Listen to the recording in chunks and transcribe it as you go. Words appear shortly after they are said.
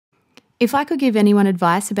If I could give anyone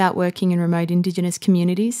advice about working in remote Indigenous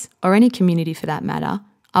communities, or any community for that matter,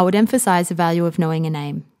 I would emphasise the value of knowing a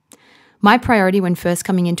name. My priority when first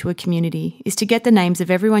coming into a community is to get the names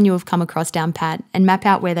of everyone you have come across down pat and map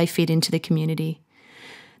out where they fit into the community.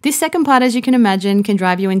 This second part, as you can imagine, can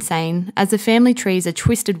drive you insane, as the family trees are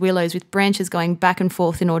twisted willows with branches going back and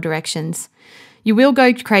forth in all directions. You will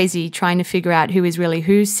go crazy trying to figure out who is really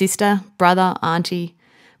whose sister, brother, auntie.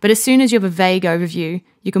 But as soon as you have a vague overview,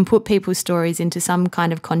 you can put people's stories into some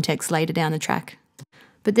kind of context later down the track.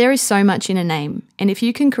 But there is so much in a name, and if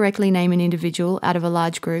you can correctly name an individual out of a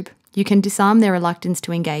large group, you can disarm their reluctance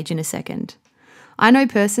to engage in a second. I know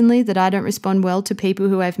personally that I don't respond well to people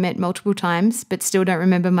who I've met multiple times but still don't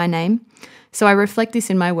remember my name, so I reflect this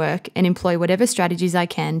in my work and employ whatever strategies I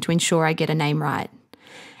can to ensure I get a name right.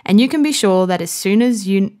 And you can be sure that as soon as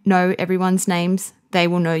you know everyone's names, they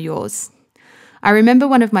will know yours. I remember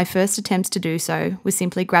one of my first attempts to do so was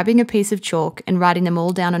simply grabbing a piece of chalk and writing them all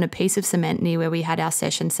down on a piece of cement near where we had our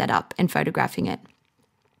session set up and photographing it.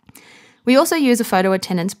 We also use a photo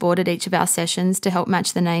attendance board at each of our sessions to help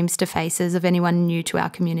match the names to faces of anyone new to our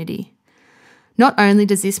community. Not only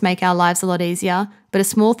does this make our lives a lot easier, but a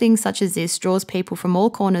small thing such as this draws people from all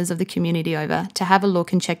corners of the community over to have a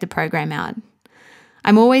look and check the program out.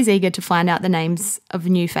 I'm always eager to find out the names of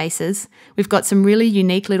new faces. We've got some really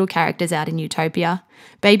unique little characters out in Utopia.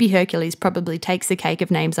 Baby Hercules probably takes the cake of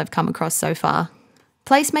names I've come across so far.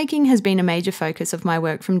 Placemaking has been a major focus of my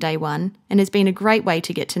work from day one and has been a great way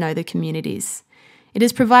to get to know the communities. It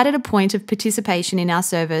has provided a point of participation in our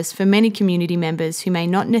service for many community members who may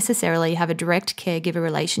not necessarily have a direct caregiver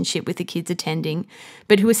relationship with the kids attending,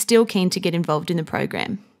 but who are still keen to get involved in the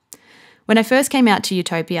program. When I first came out to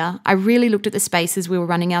Utopia, I really looked at the spaces we were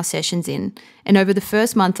running our sessions in, and over the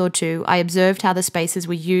first month or two, I observed how the spaces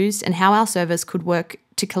were used and how our service could work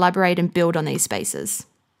to collaborate and build on these spaces.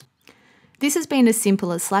 This has been as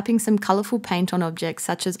simple as slapping some colourful paint on objects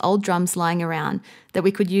such as old drums lying around that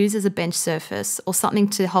we could use as a bench surface or something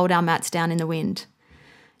to hold our mats down in the wind.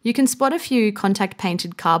 You can spot a few contact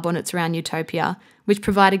painted car bonnets around Utopia, which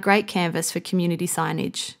provide a great canvas for community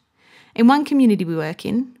signage. In one community we work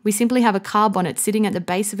in, we simply have a car bonnet sitting at the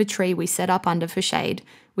base of a tree we set up under for shade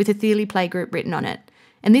with a Theely playgroup written on it,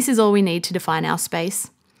 and this is all we need to define our space.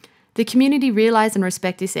 The community realise and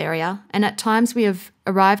respect this area, and at times we have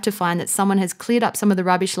arrived to find that someone has cleared up some of the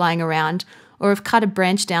rubbish lying around or have cut a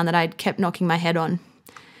branch down that I had kept knocking my head on.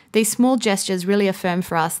 These small gestures really affirm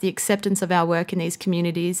for us the acceptance of our work in these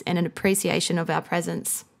communities and an appreciation of our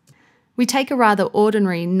presence. We take a rather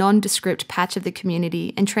ordinary, nondescript patch of the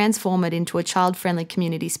community and transform it into a child-friendly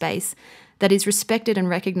community space that is respected and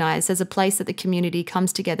recognised as a place that the community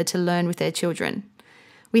comes together to learn with their children.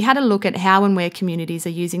 We had a look at how and where communities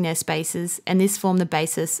are using their spaces, and this formed the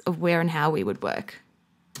basis of where and how we would work.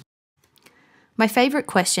 My favourite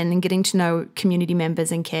question in getting to know community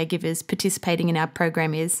members and caregivers participating in our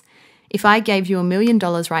program is, if I gave you $1 million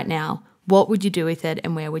right now, what would you do with it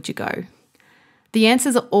and where would you go? The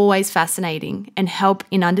answers are always fascinating and help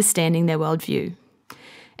in understanding their worldview.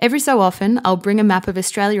 Every so often, I'll bring a map of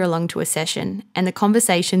Australia along to a session, and the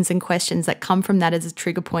conversations and questions that come from that as a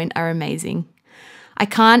trigger point are amazing. I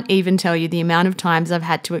can't even tell you the amount of times I've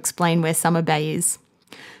had to explain where Summer Bay is.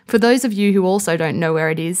 For those of you who also don't know where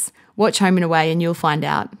it is, watch Home and Away and you'll find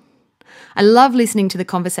out. I love listening to the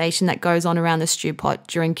conversation that goes on around the stew pot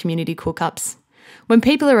during community cook-ups. When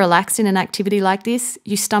people are relaxed in an activity like this,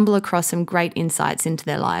 you stumble across some great insights into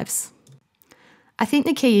their lives. I think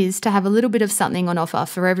the key is to have a little bit of something on offer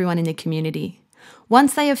for everyone in the community.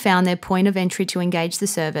 Once they have found their point of entry to engage the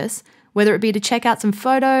service, whether it be to check out some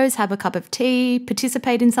photos, have a cup of tea,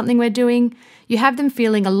 participate in something we're doing, you have them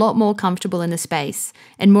feeling a lot more comfortable in the space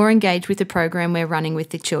and more engaged with the program we're running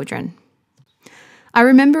with the children. I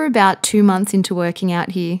remember about 2 months into working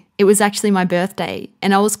out here, it was actually my birthday,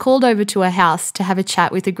 and I was called over to her house to have a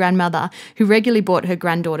chat with a grandmother who regularly brought her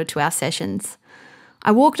granddaughter to our sessions.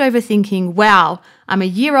 I walked over thinking, wow, I'm a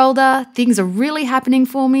year older, things are really happening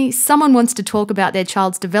for me, someone wants to talk about their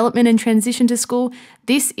child's development and transition to school,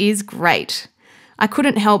 this is great. I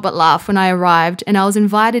couldn't help but laugh when I arrived and I was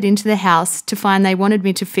invited into the house to find they wanted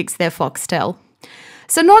me to fix their foxtel.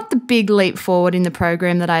 So not the big leap forward in the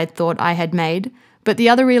program that I had thought I had made, but the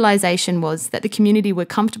other realisation was that the community were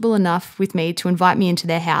comfortable enough with me to invite me into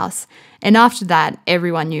their house, and after that,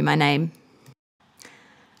 everyone knew my name.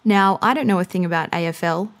 Now, I don't know a thing about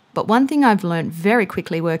AFL, but one thing I've learned very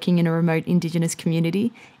quickly working in a remote Indigenous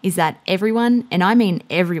community is that everyone, and I mean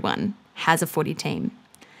everyone, has a footy team.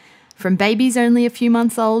 From babies only a few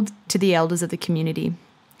months old to the elders of the community.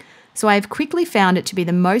 So I have quickly found it to be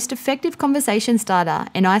the most effective conversation starter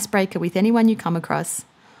and icebreaker with anyone you come across.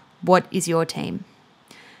 What is your team?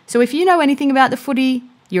 So if you know anything about the footy,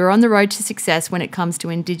 you're on the road to success when it comes to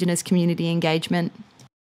Indigenous community engagement.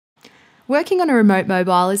 Working on a remote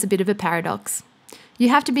mobile is a bit of a paradox. You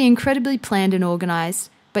have to be incredibly planned and organised,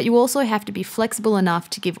 but you also have to be flexible enough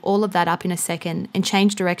to give all of that up in a second and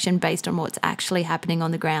change direction based on what's actually happening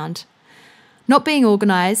on the ground. Not being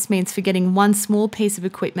organised means forgetting one small piece of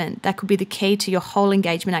equipment that could be the key to your whole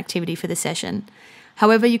engagement activity for the session.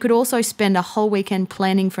 However, you could also spend a whole weekend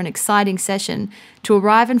planning for an exciting session to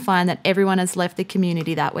arrive and find that everyone has left the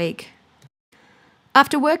community that week.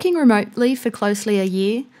 After working remotely for closely a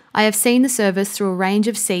year, I have seen the service through a range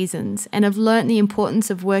of seasons and have learnt the importance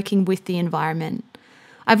of working with the environment.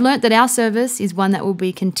 I've learnt that our service is one that will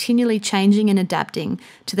be continually changing and adapting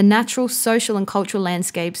to the natural, social and cultural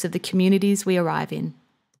landscapes of the communities we arrive in.